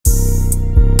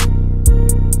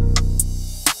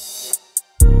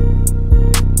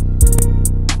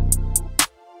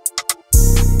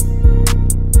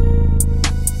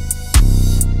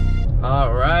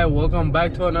welcome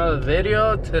back to another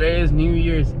video. Today is New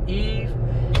Year's Eve,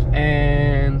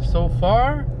 and so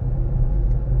far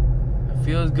it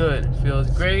feels good. It feels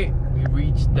great. We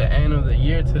reached the end of the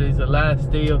year. Today's the last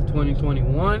day of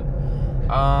 2021.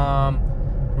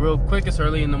 Real quick, it's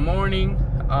early in the morning,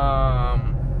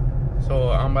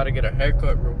 so I'm about to get a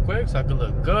haircut real quick so I can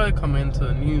look good coming into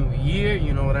the new year,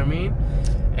 you know what I mean.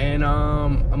 And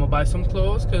I'm gonna buy some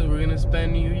clothes because we're gonna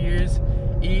spend New Year's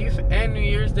Eve and New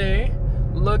Year's Day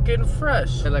looking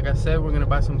fresh. Like I said, we're gonna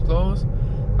buy some clothes.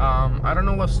 I don't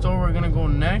know what store we're gonna go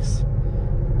next,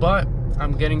 but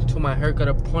I'm getting to my haircut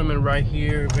appointment right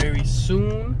here very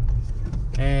soon,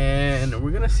 and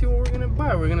we're gonna see what we're gonna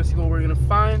buy. We're gonna see what we're gonna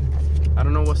find. I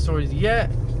don't know what stores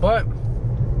yet, but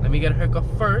let me get a haircut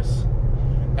first,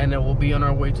 and then we'll be on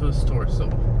our way to the store. So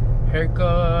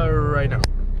haircut right now.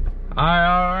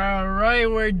 All right,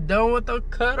 we're done with the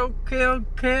cut. Okay,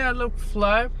 I look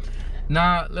fly.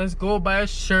 Now let's go buy a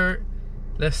shirt.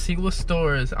 Let's see what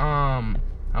stores. I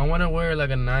want to wear like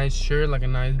a nice shirt, like a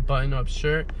nice button-up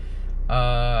shirt.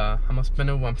 I'm gonna spend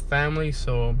it with my family,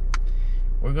 so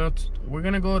we're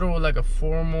gonna go to like a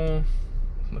formal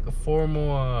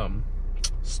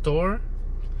store,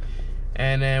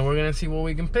 and then we're gonna see what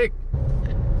we can pick.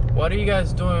 What are you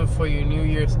guys doing for your New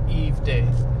Year's Eve day?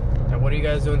 And what are you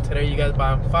guys doing today? You guys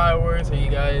buying fireworks? Are you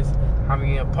guys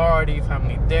having a party,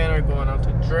 family dinner, going out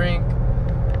to drink,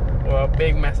 or a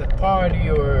big massive party,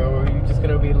 or are you just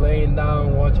gonna be laying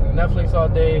down watching Netflix all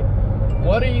day?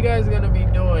 What are you guys gonna be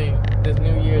doing this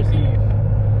New Year's Eve,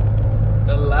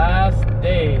 the last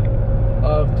day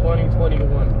of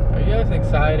 2021? Are you guys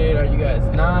excited? Are you guys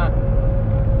not?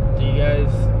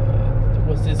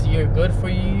 Was this year good for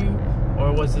you,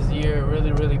 or was this year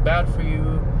really bad for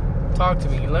you? Talk to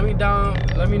me. Let me know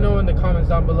in the comments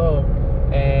down below,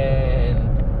 and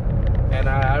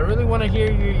I really want to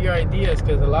hear your ideas,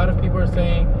 because a lot of people are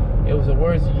saying it was the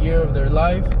worst year of their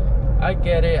life. I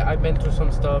get it. I've been through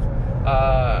some stuff,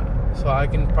 so I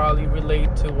can probably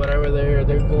relate to whatever they're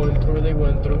going through, they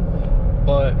went through.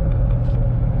 But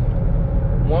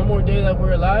one more day that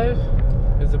we're alive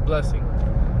is a blessing.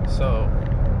 So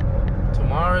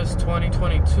tomorrow is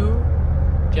 2022,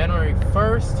 January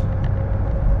 1st.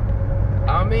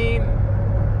 I mean,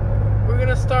 we're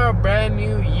gonna start a brand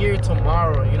new year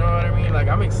tomorrow, you know what I mean? Like,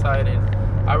 I'm excited.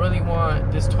 I really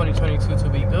want this 2022 to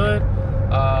be good.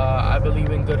 I believe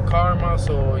in good karma,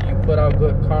 so you put out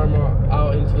good karma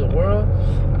out into the world,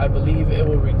 I believe it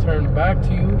will return back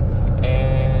to you.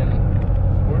 And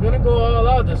we're gonna go all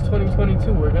out this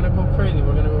 2022. We're gonna go crazy.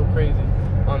 We're gonna go crazy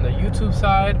on the YouTube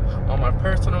side, on my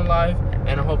personal life,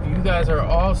 and I hope you guys are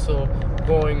also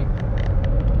going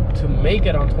to make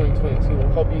it on 2022.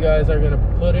 I hope you guys are gonna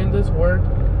put in this work.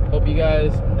 Hope you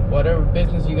guys, whatever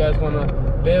business you guys want to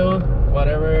build,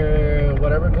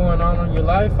 whatever going on in your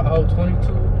life, I hope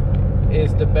 22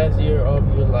 is the best year of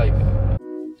your life.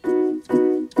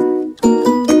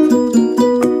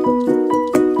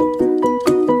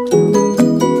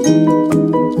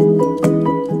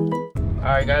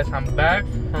 Alright guys, I'm back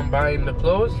from buying the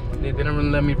clothes. They didn't really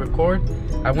let me record.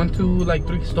 I went to like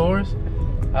 3 stores.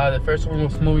 The first one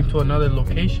was moving to another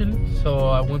location, so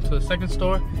I went to the second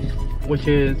store, which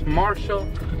is Marshall,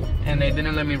 and they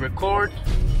didn't let me record.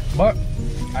 But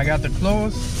I got the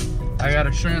clothes, I got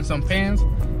a shirt and some pants,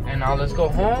 and now let's go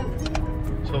home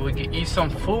so we can eat some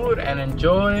food and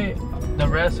enjoy the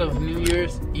rest of New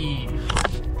Year's Eve.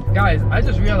 Guys, I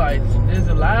just realized this is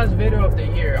the last video of the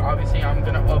year. Obviously I'm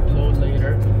gonna upload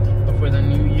later before the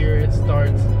new year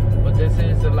starts, but this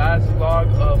is the last vlog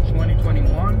of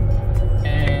 2021.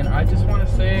 And I just want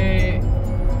to say,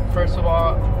 first of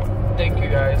all, thank you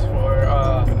guys for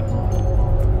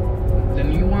the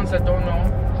new ones that don't know.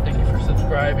 Thank you for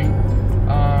subscribing,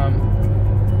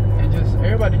 and just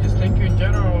everybody, just thank you in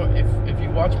general. If you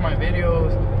watch my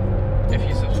videos, if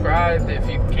you subscribed, if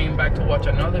you came back to watch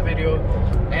another video,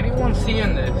 anyone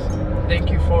seeing this,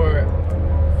 thank you for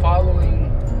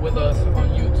following with us on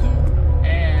YouTube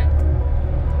and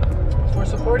for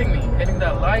supporting me, hitting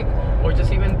that like, or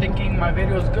just even thinking my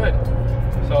video is good.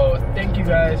 So thank you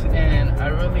guys, and I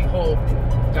really hope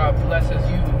God blesses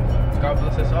you, God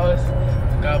blesses us,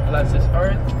 God blesses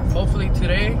Earth. Hopefully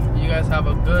today you guys have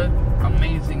a good,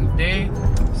 amazing day,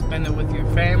 spend it with your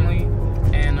family,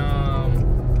 and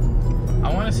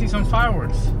I want to see some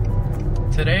fireworks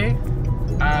today.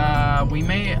 I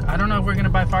don't know if we're gonna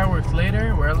buy fireworks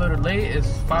later. We're a little late,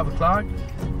 it's 5 o'clock,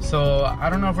 so I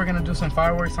don't know if we're gonna do some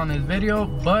fireworks on this video,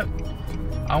 but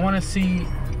I want to see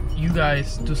you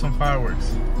guys do some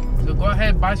fireworks. So go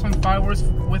ahead, buy some fireworks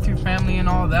with your family and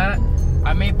all that.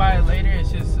 I may buy it later.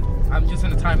 It's just I'm just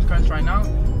in a time crunch right now,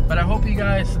 But I hope you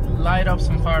guys light up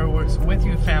some fireworks with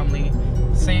your family,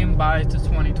 saying bye to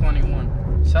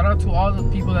 2021. Shout out to all the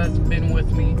people that's been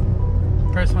with me,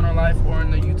 personal life or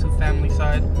in the YouTube family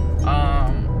side.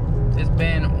 It's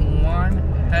been one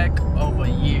heck of a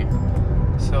year,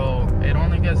 so it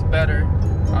only gets better.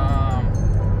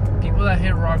 People that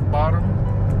hit rock bottom,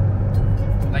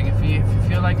 like if you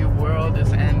feel like your world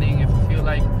is ending, if you feel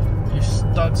like you're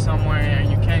stuck somewhere and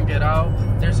you can't get out,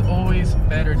 there's always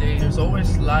better days. There's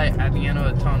always light at the end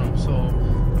of the tunnel. So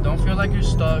don't feel like you're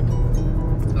stuck.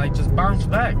 Like, just bounce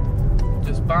back.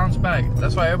 Just bounce back.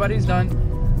 That's why everybody's done.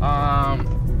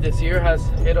 This year has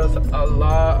hit us a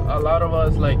lot of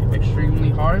us, like,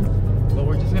 extremely hard. But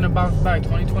we're just gonna bounce back.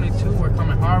 2022, we're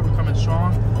coming hard, we're coming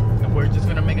strong, and we're just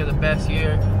gonna make it the best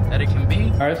year that it can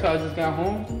be. All right, so I just got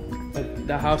home.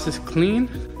 The house is clean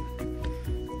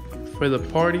for the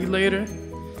party later.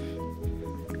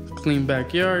 Clean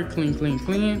backyard, clean.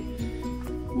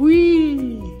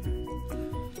 Whee!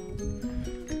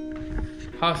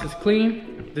 House is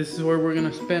clean. This is where we're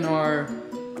gonna spend our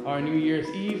New Year's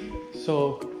Eve.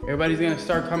 So everybody's gonna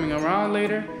start coming around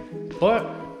later. But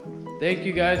thank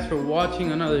you guys for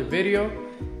watching another video.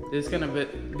 This is gonna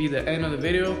be the end of the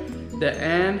video, the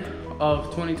end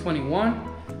of 2021.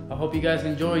 I hope you guys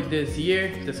enjoyed this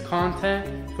year, this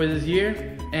content for this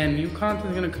year, and new content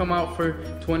is gonna come out for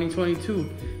 2022.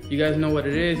 You guys know what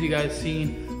it is. You guys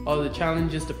seen all the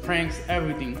challenges, the pranks,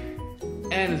 everything,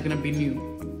 and it's gonna be new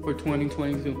for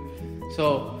 2022.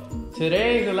 So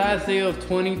today is the last day of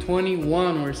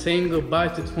 2021. We're saying goodbye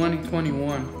to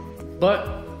 2021,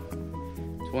 but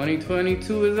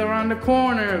 2022 is around the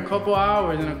corner. In a couple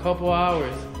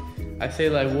hours. I say,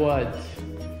 like, what?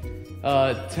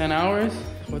 10 hours?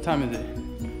 What time is it?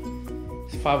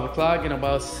 It's 5 o'clock. In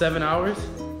about 7 hours,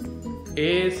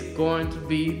 it's going to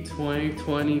be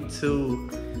 2022.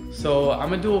 So I'm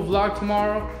gonna do a vlog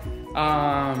tomorrow.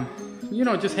 You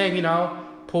know, just hanging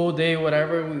out, pool day,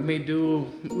 whatever we may do.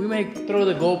 We may throw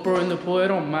the GoPro in the pool, it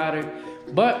don't matter.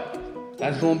 But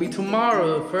that's gonna be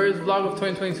tomorrow, the first vlog of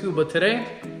 2022. But today,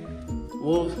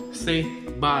 we'll say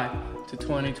bye to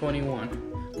 2021.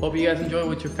 Hope you guys enjoy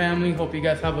with your family. Hope you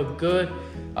guys have a good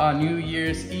New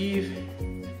Year's Eve.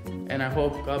 And I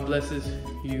hope God blesses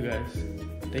you guys.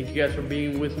 Thank you guys for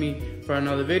being with me for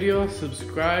another video.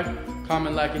 Subscribe,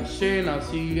 comment, like, and share. And I'll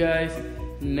see you guys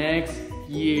next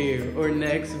year or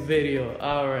next video.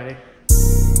 All right.